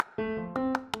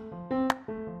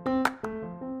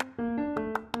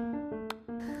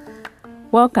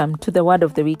Welcome to the Word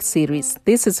of the Week series.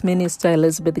 This is Minister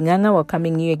Elizabeth Nganga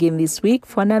welcoming you again this week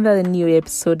for another new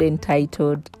episode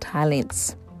entitled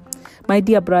Talents. My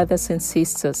dear brothers and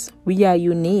sisters, we are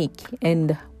unique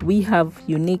and we have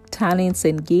unique talents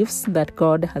and gifts that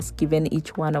God has given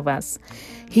each one of us.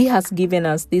 He has given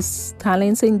us these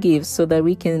talents and gifts so that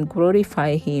we can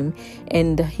glorify Him,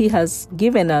 and He has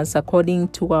given us according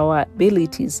to our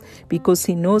abilities because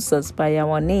He knows us by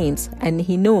our names and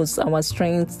He knows our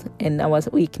strengths and our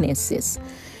weaknesses.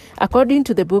 According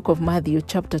to the book of Matthew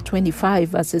chapter 25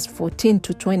 verses 14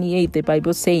 to 28, the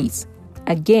Bible says,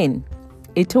 "Again,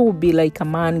 it will be like a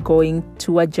man going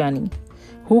to a journey,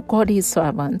 who called his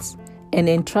servants and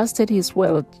entrusted his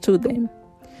wealth to them.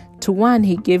 To one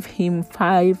he gave him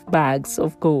 5 bags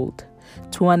of gold,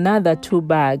 to another 2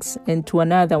 bags, and to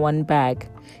another 1 bag,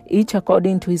 each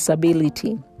according to his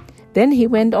ability. Then he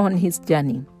went on his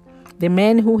journey. The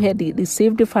man who had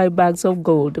received 5 bags of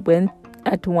gold went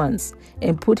at once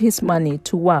and put his money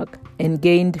to work and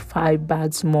gained 5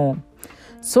 bags more.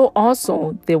 So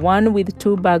also the one with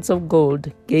 2 bags of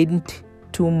gold gained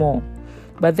 2 more.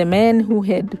 But the man who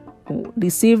had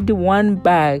received 1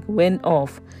 bag went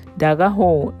off, dug a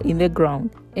hole in the ground,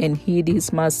 and hid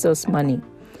his master's money.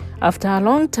 After a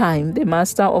long time, the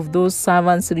master of those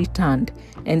servants returned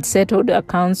and settled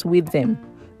accounts with them.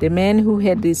 The man who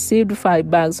had received 5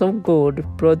 bags of gold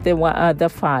brought the other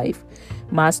 5.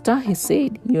 'Master,' he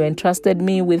said, 'you entrusted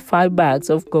me with 5 bags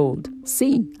of gold.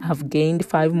 See, I have gained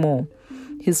 5 more.'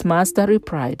 His master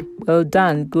replied, 'Well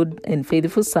done, good and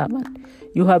faithful servant.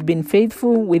 You have been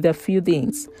faithful with a few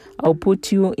things. I'll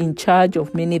put you in charge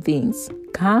of many things.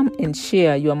 Come and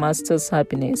share your master's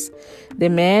happiness.' The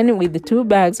man with the 2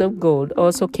 bags of gold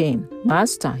also came.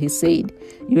 'Master,' he said,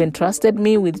 'you entrusted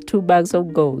me with 2 bags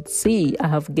of gold. See, I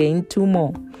have gained 2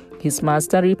 more.' His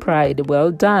master replied,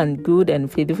 'Well done, good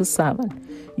and faithful servant.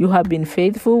 You have been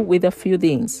faithful with a few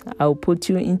things. I'll put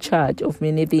you in charge of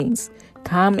many things.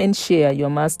 Come and share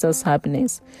your master's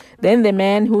happiness.' Then the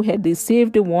man who had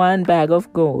received 1 bag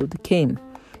of gold came.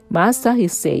 'Master,' he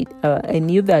said, 'I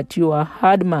knew that you are a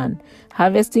hard man,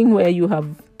 harvesting where you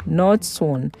have not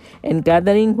sown and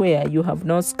gathering where you have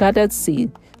not scattered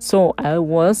seed. So I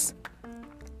was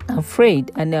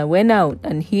afraid, and I went out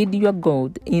and hid your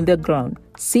gold in the ground.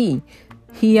 See,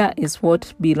 here is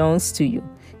what belongs to you.'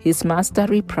 His master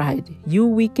replied, 'You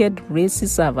wicked, lazy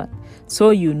servant. So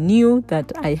you knew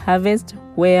that I harvest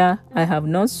where I have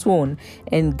not sown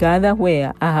and gather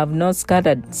where I have not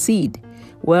scattered seed.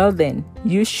 Well then,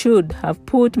 you should have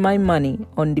put my money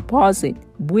on deposit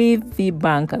with the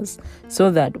bankers,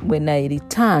 so that when I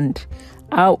returned,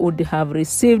 I would have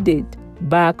received it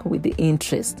back with the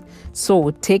interest.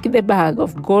 So take the bag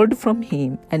of gold from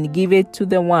him and give it to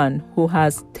the one who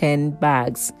has 10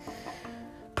 bags.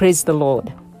 Praise the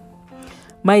Lord.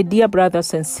 My dear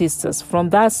brothers and sisters,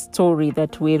 from that story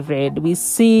that we read, we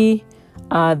see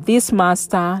this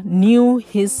master knew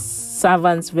his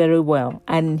servants very well,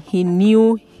 and he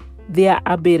knew their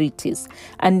abilities,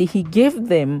 and he gave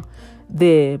them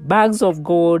the bags of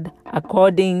gold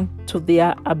according to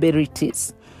their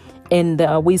abilities. And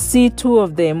we see 2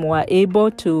 of them were able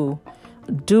to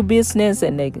do business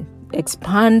and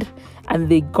expand, and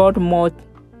they got more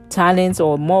talents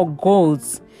or more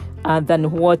golds than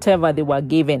whatever they were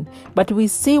given. But we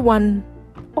see one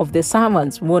of the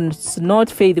servants was not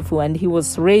faithful and he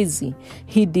was lazy.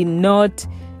 He did not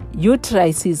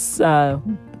utilize his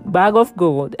bag of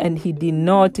gold, and he did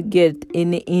not get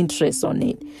any interest on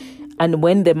it. And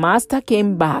when the master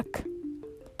came back,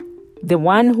 the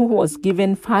one who was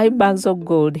given 5 bags of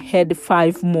gold had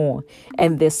 5 more,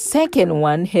 and the second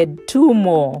one had 2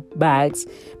 more bags,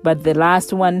 but the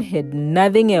last one had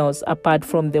nothing else apart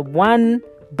from the 1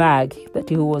 bag that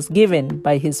he was given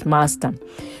by his master.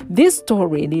 This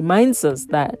story reminds us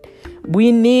that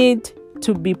we need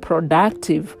to be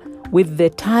productive with the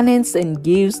talents and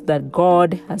gifts that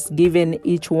God has given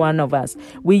each one of us.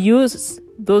 We use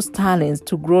those talents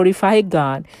to glorify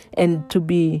God and to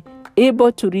be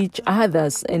able to reach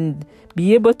others and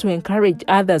be able to encourage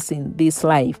others in this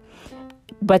life.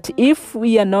 But if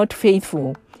we are not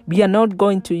faithful, we are not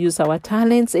going to use our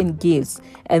talents and gifts,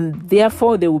 and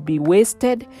therefore they will be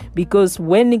wasted, because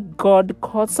when God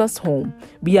calls us home,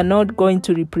 we are not going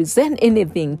to represent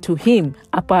anything to Him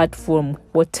apart from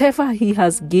whatever He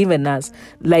has given us,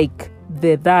 like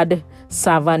the third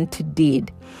servant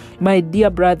did. My dear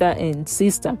brother and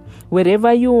sister,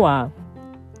 wherever you are,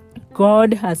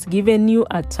 God has given you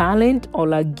a talent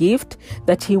or a gift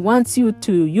that He wants you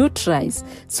to utilize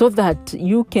so that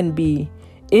you can be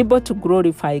able to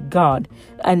glorify God.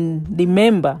 And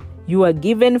remember, you are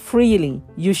given freely.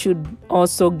 You should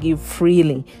also give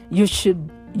freely. You should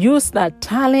use that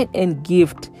talent and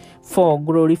gift for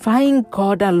glorifying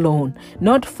God alone,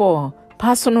 not for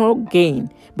personal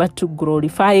gain, but to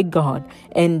glorify God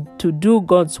and to do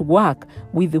God's work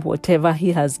with whatever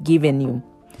He has given you.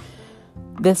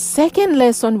 The second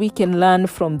lesson we can learn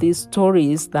from this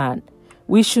story is that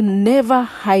we should never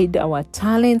hide our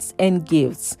talents and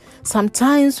gifts.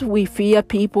 Sometimes we fear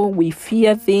people, we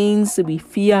fear things, we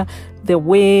fear the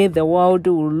way the world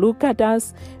will look at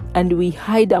us, and we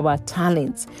hide our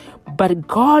talents. But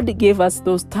God gave us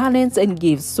those talents and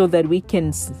gifts so that we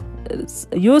can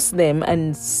use them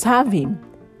and serve Him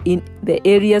in the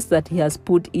areas that He has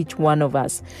put each one of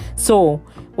us. So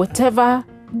whatever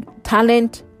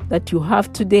talent that you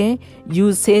have today,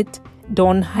 use it.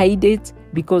 Don't hide it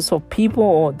because of people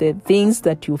or the things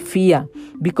that you fear.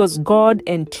 Because God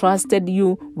entrusted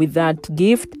you with that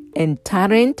gift and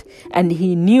talent, and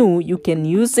He knew you can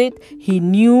use it. He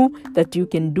knew that you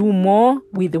can do more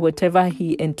with whatever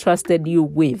He entrusted you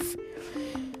with.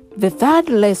 The third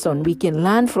lesson we can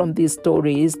learn from this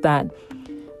story is that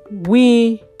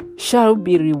we shall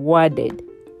be rewarded.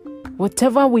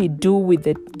 Whatever we do with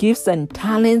the gifts and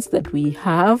talents that we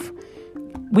have,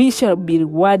 we shall be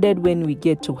rewarded when we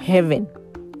get to heaven,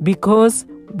 because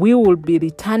we will be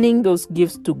returning those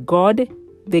gifts to God,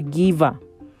 the giver.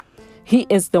 He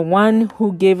is the one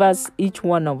who gave us, each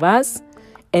one of us,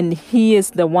 and He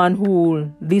is the one who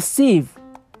will receive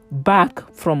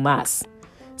back from us.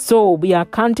 So we are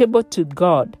accountable to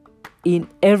God in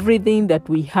everything that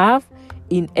we have,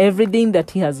 in everything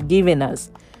that He has given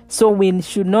us. So we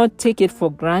should not take it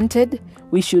for granted.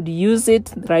 We should use it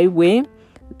the right way,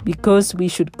 because we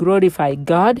should glorify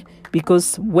God,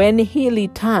 because when He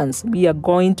returns, we are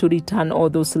going to return all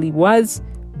those rewards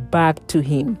back to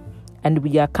Him, and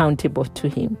we are accountable to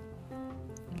Him.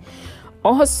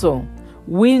 Also,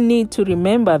 we need to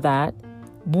remember that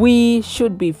we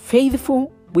should be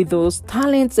faithful with those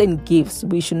talents and gifts.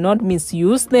 We should not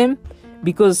misuse them,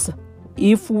 because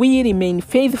if we remain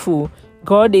faithful,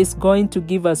 God is going to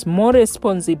give us more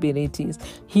responsibilities.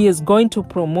 He is going to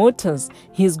promote us.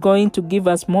 He is going to give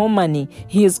us more money.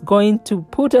 He is going to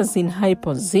put us in high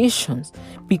positions,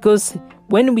 because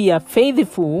when we are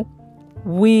faithful,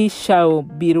 we shall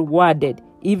be rewarded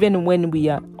even when we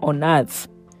are on earth.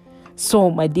 So,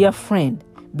 my dear friend,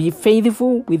 be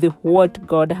faithful with what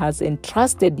God has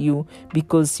entrusted you,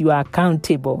 because you are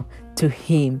accountable to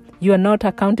Him. You are not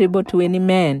accountable to any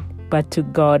man, but to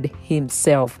God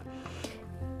Himself.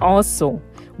 Also,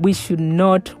 we should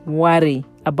not worry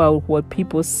about what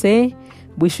people say.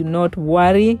 We should not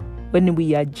worry when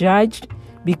we are judged,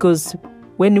 because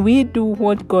when we do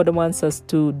what God wants us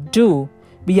to do,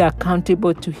 we are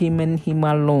accountable to Him and Him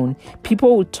alone.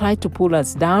 People will try to pull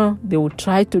us down. They will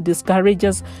try to discourage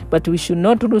us, but we should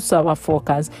not lose our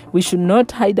focus. We should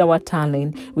not hide our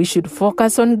talent. We should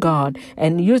focus on God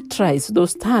and utilize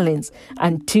those talents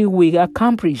until we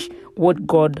accomplish what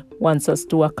God wants us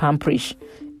to accomplish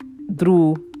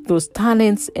through those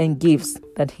talents and gifts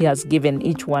that He has given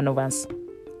each one of us.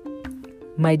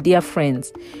 My dear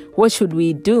friends, what should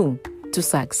we do to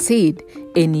succeed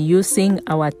in using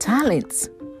our talents?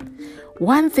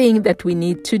 One thing that we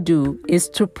need to do is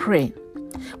to pray.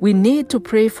 We need to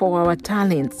pray for our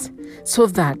talents so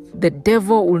that the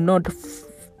devil will not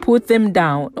put them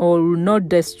down or will not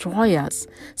destroy us,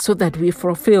 so that we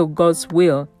fulfill God's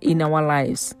will in our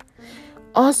lives.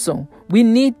 Also, we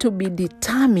need to be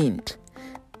determined,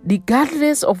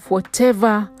 regardless of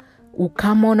whatever will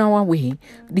come on our way,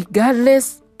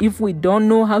 regardless if we don't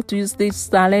know how to use this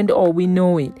talent or we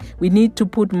know it. We need to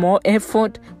put more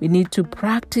effort. We need to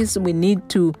practice. We need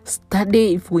to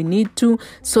study if we need to,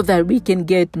 so that we can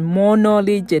get more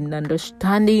knowledge and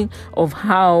understanding of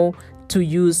how to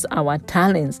use our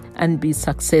talents and be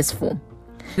successful.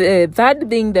 The third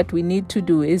thing that we need to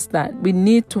do is that we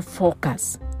need to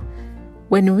focus.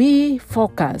 When we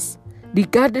focus,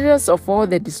 regardless of all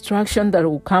the distraction that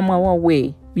will come our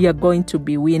way, we are going to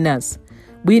be winners.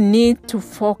 We need to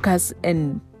focus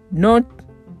and not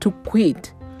to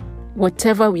quit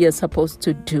whatever we are supposed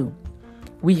to do.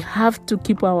 We have to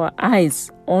keep our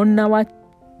eyes on our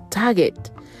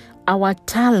target, our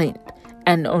talent,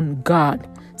 and on God,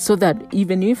 so that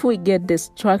even if we get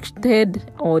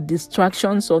distracted or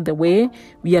distractions on the way,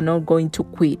 we are not going to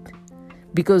quit.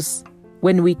 Because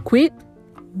when we quit,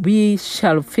 we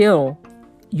shall fail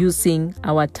using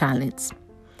our talents.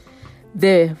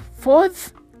 The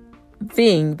fourth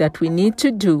thing that we need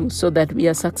to do so that we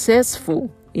are successful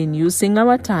in using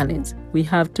our talents, we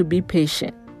have to be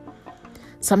patient.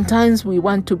 Sometimes we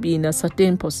want to be in a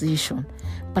certain position,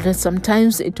 but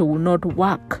sometimes it will not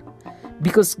work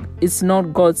because it's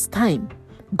not God's time.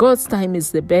 God's time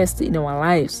is the best in our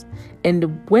lives.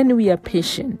 And when we are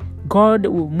patient, God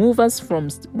will move us from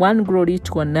one glory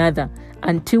to another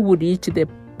until we reach the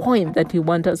point that He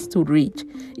wants us to reach,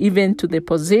 even to the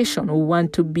position we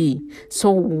want to be.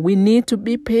 So we need to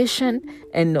be patient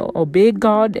and obey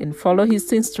God and follow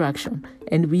His instruction,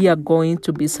 and we are going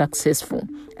to be successful,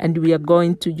 and we are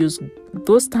going to use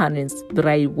those talents the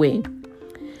right way.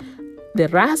 The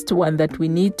last one that we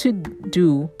need to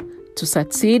do to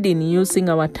succeed in using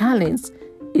our talents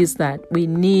is that we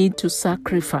need to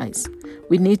sacrifice.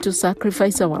 We need to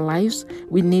sacrifice our lives.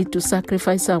 We need to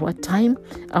sacrifice our time,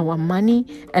 our money,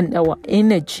 and our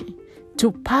energy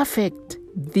to perfect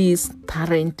this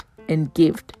talent and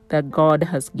gift that God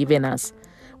has given us.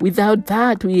 Without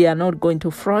that, we are not going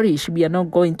to flourish. We are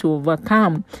not going to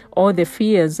overcome all the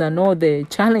fears and all the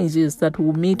challenges that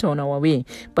we meet on our way.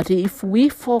 But if we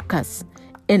focus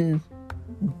and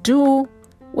do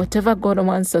whatever God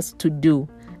wants us to do,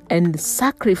 and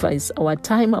sacrifice our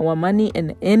time, our money,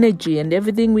 and energy, and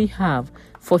everything we have,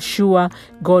 for sure,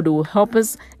 God will help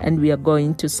us, and we are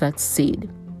going to succeed.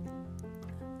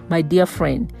 My dear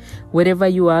friend, wherever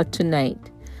you are tonight,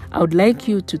 I would like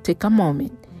you to take a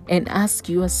moment and ask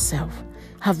yourself,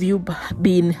 have you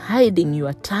been hiding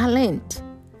your talent?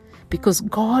 Because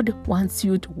God wants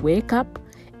you to wake up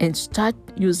and start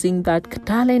using that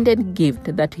talent and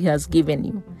gift that He has given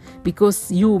you,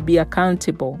 because you will be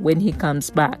accountable when He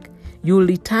comes back. You will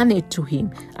return it to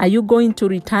Him. Are you going to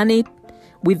return it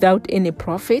without any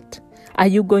profit? Are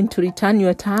you going to return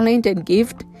your talent and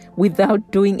gift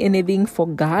without doing anything for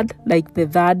God, like the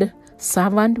third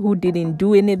servant who didn't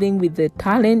do anything with the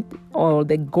talent or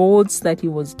the goods that he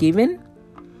was given?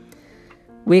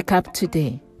 Wake up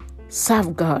today.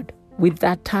 Serve God with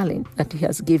that talent that He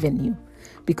has given you,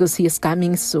 because He is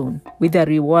coming soon with a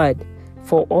reward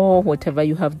for all whatever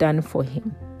you have done for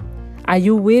Him. Are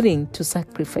you willing to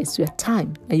sacrifice your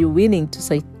time? Are you willing to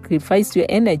sacrifice your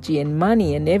energy and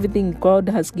money and everything God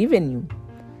has given you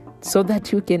so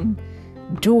that you can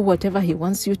do whatever He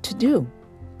wants you to do?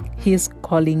 He is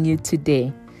calling you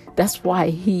today. That's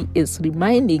why He is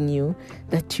reminding you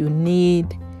that you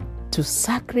need to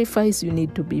sacrifice, you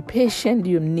need to be patient,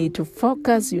 you need to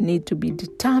focus, you need to be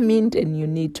determined, and you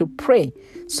need to pray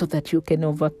so that you can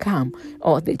overcome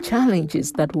all the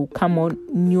challenges that will come on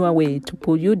your way to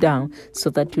pull you down, so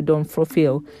that you don't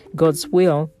fulfill God's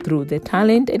will through the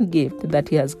talent and gift that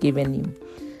He has given you.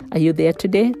 Are you there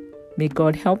today? May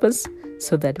God help us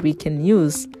so that we can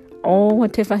use all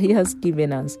whatever He has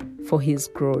given us for His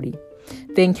glory.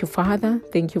 Thank you, Father.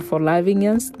 Thank you for loving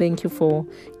us. Thank you for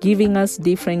giving us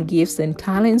different gifts and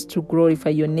talents to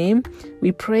glorify your name.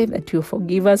 We pray that you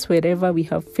forgive us wherever we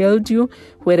have failed you,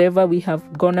 wherever we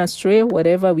have gone astray,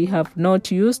 wherever we have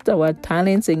not used our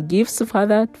talents and gifts,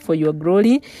 Father, for your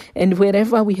glory, and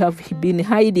wherever we have been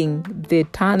hiding the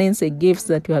talents and gifts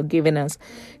that you have given us.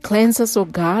 Cleanse us, O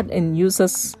God, and use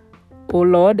us, O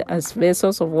Lord, as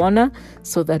vessels of honor,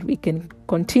 so that we can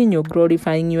continue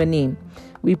glorifying your name.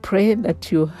 We pray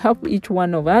that you help each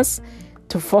one of us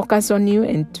to focus on you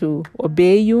and to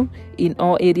obey you in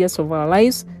all areas of our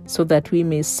lives, so that we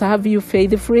may serve you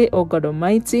faithfully, O God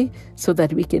Almighty, so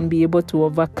that we can be able to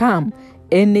overcome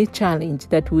any challenge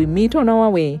that we meet on our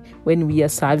way when we are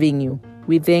serving you.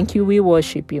 We thank you, we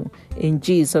worship you. In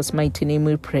Jesus' mighty name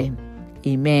we pray.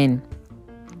 Amen.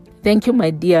 Thank you, my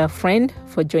dear friend,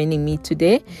 for joining me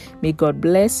today. May God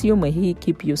bless you. May He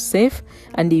keep you safe.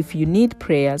 And if you need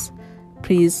prayers,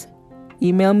 please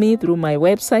email me through my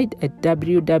website at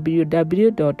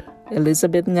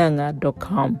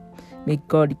www.elizabethnganga.com. May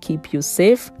God keep you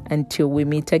safe until we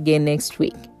meet again next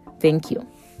week. Thank you.